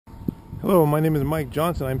Hello, my name is Mike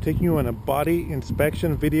Johnson. I'm taking you on a body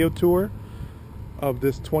inspection video tour of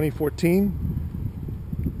this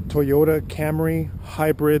 2014 Toyota Camry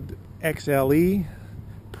Hybrid XLE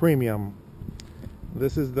Premium.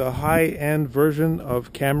 This is the high-end version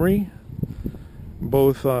of Camry,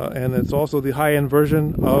 and it's also the high-end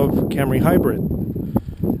version of Camry Hybrid.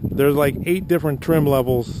 There's like 8 different trim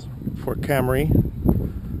levels for Camry,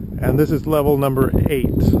 and this is level number 8,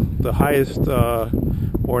 the highest,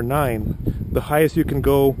 or 9, the highest you can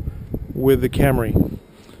go with the Camry.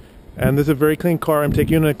 And this is a very clean car. I'm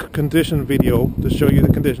taking you in a condition video to show you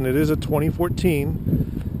the condition. It is a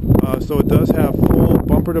 2014, so it does have full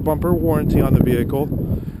bumper-to-bumper warranty on the vehicle.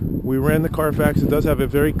 We ran the Carfax. It does have a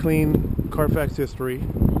very clean Carfax history.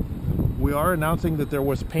 We are announcing that there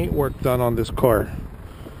was paint work done on this car.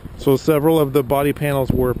 So several of the body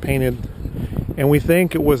panels were painted, and we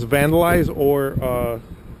think it was vandalized or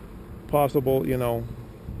possible,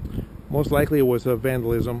 most likely it was a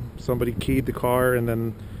vandalism. Somebody keyed the car and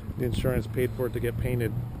then the insurance paid for it to get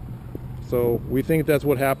painted. So we think that's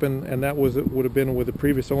what happened, and that would have been with the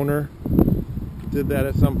previous owner. Did that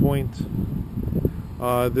at some point.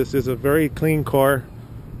 This is a very clean car,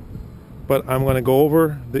 but I'm going to go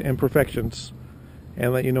over the imperfections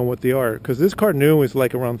and let you know what they are, because this car new is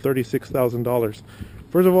like around $36,000.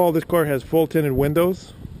 First of all, this car has full tinted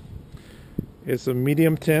windows. It's a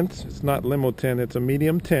medium tint. It's not limo tint, it's a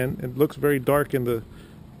medium tint. It looks very dark in the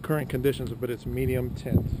current conditions, but it's medium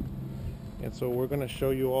tint. And so we're going to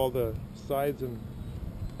show you all the sides and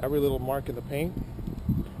every little mark in the paint.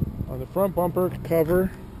 On the front bumper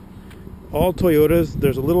cover, all Toyotas,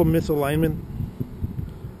 there's a little misalignment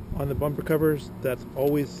on the bumper covers. That's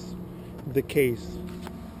always the case.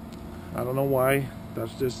 I don't know why.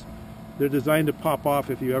 That's just, they're designed to pop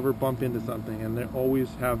off if you ever bump into something, and they always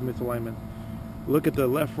have misalignment. Look at the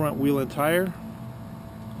left front wheel and tire.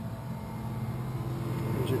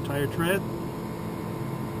 There's your tire tread.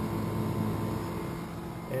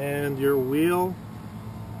 And your wheel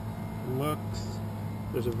looks,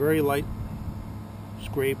 there's a very light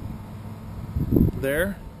scrape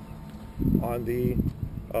there. On the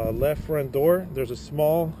left front door, there's a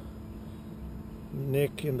small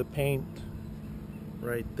nick in the paint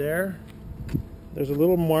right there. There's a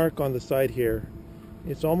little mark on the side here.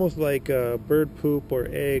 It's almost like a bird poop or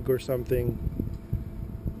egg or something.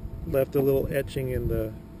 Left a little etching in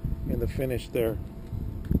the finish there.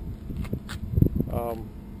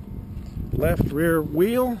 Left rear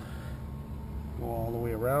wheel, go all the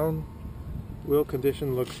way around. Wheel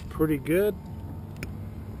condition looks pretty good.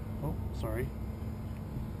 Oh, sorry.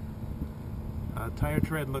 Tire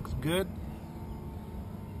tread looks good.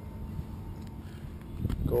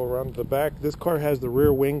 Go around to the back. This car has the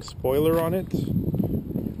rear wing spoiler on it.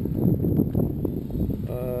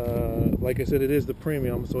 Like I said, it is the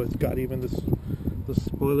premium, so it's got even the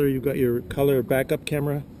spoiler. You've got your color backup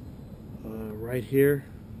camera right here.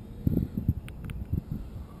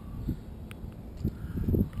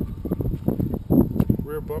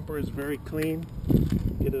 Rear bumper is very clean.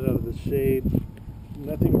 Get it out of the shade.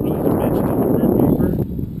 Nothing really to mention on the rear bumper.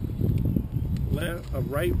 A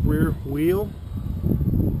right rear wheel.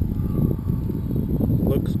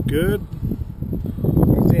 Looks good.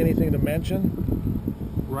 Don't see anything to mention.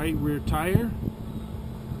 Right rear tire.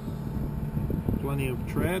 Plenty of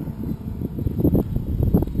tread.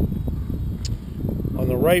 On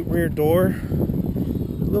the right rear door,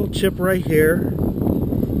 a little chip right here.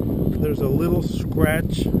 There's a little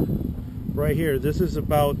scratch right here. This is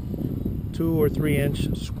about 2 or 3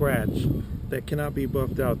 inch scratch that cannot be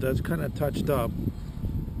buffed out. That's kind of touched up.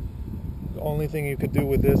 The only thing you could do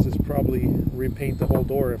with this is probably repaint the whole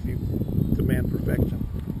door if you demand perfection.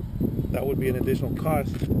 That would be an additional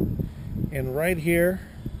cost. And right here,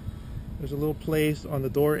 there's a little place on the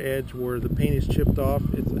door edge where the paint is chipped off.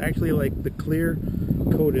 It's actually like the clear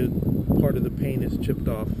coated part of the paint is chipped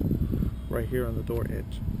off right here on the door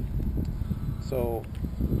edge. So,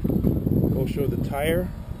 go show the tire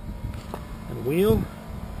and wheel.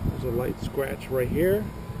 There's a light scratch right here.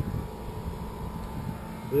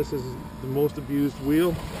 This is the most abused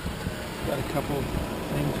wheel. Got a couple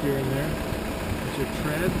things here and there. There's your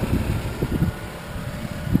tread.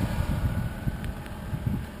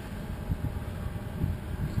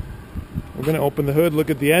 We're going to open the hood, look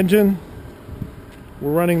at the engine.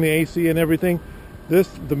 We're running the AC and everything.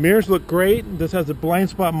 The mirrors look great. This has a blind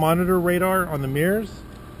spot monitor radar on the mirrors.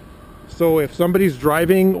 So if somebody's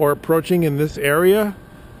driving or approaching in this area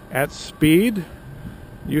at speed,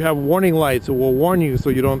 you have warning lights. It will warn you so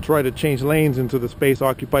you don't try to change lanes into the space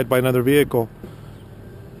occupied by another vehicle.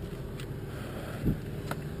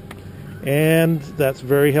 And that's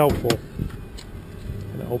very helpful.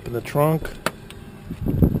 Open the trunk.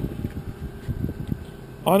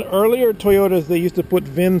 On earlier Toyotas, they used to put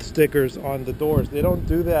VIN stickers on the doors. They don't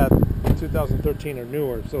do that in 2013 or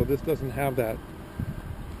newer, so this doesn't have that.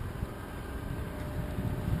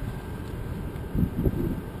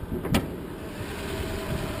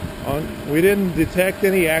 We didn't detect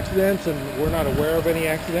any accidents, and we're not aware of any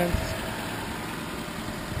accidents.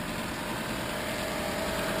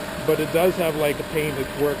 But it does have like a painted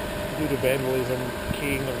work due to vandalism,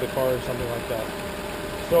 keying of the car or something like that.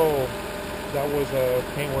 So that was a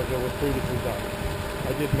paintwork that was previously done.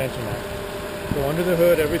 I did mention that. So under the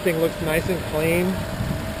hood, everything looks nice and clean.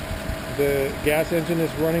 The gas engine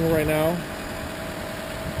is running right now.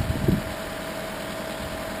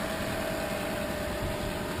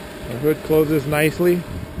 The hood closes nicely.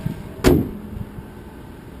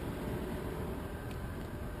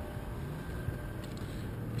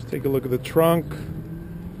 Let's take a look at the trunk.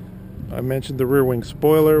 I mentioned the rear wing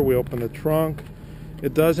spoiler. We open the trunk.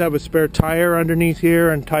 It does have a spare tire underneath here,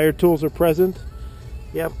 and tire tools are present.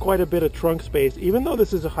 You have quite a bit of trunk space. Even though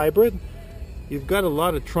this is a hybrid, you've got a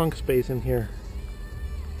lot of trunk space in here.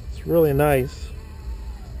 It's really nice.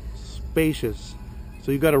 Spacious.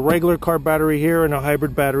 So you've got a regular car battery here and a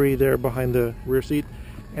hybrid battery there behind the rear seat.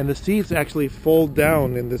 And the seats actually fold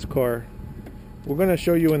down in this car. We're going to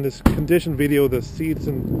show you in this condition video the seats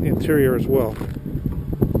and interior as well.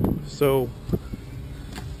 So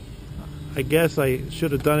I guess I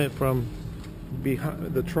should have done it from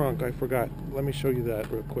behind the trunk. I forgot. Let me show you that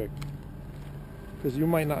real quick, because you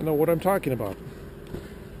might not know what I'm talking about.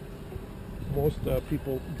 Most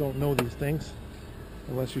people don't know these things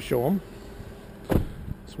unless you show them.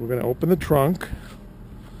 So we're going to open the trunk.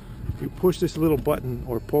 You push this little button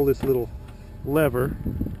or pull this little lever,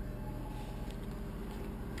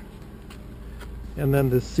 and then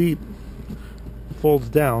the seat folds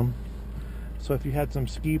down. So if you had some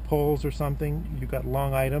ski poles or something, you got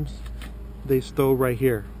long items, they stow right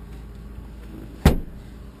here.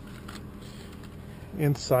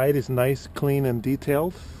 Inside is nice, clean, and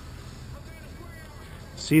detailed.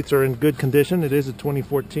 Seats are in good condition. It is a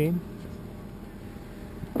 2014.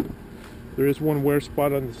 There is one wear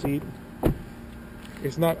spot on the seat.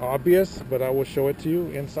 It's not obvious, but I will show it to you.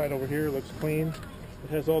 Inside over here looks clean.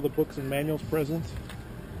 It has all the books and manuals present.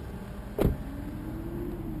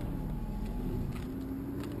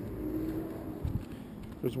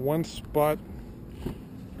 There's one spot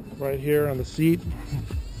right here on the seat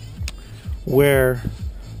where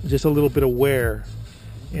just a little bit of wear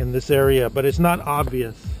in this area, but it's not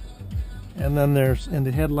obvious. And then there's in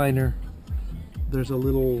the headliner, there's a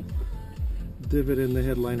little divot in the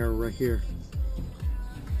headliner right here.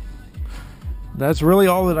 That's really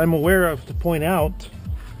all that I'm aware of to point out.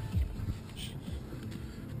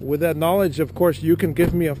 With that knowledge, of course, you can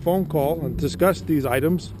give me a phone call and discuss these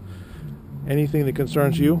items. Anything that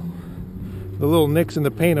concerns you. The little nicks in the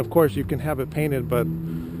paint, of course, you can have it painted, but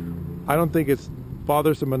I don't think it's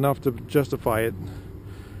bothersome enough to justify it.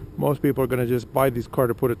 Most people are going to just buy this car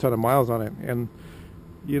to put a ton of miles on it, and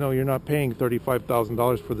you know, you're not paying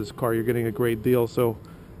 $35,000 for this car. You're getting a great deal. So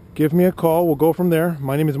give me a call. We'll go from there.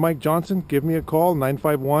 My name is Mike Johnson. Give me a call,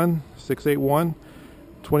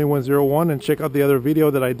 951-681-2101, and check out the other video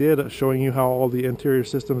that I did showing you how all the interior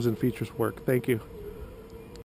systems and features work. Thank you.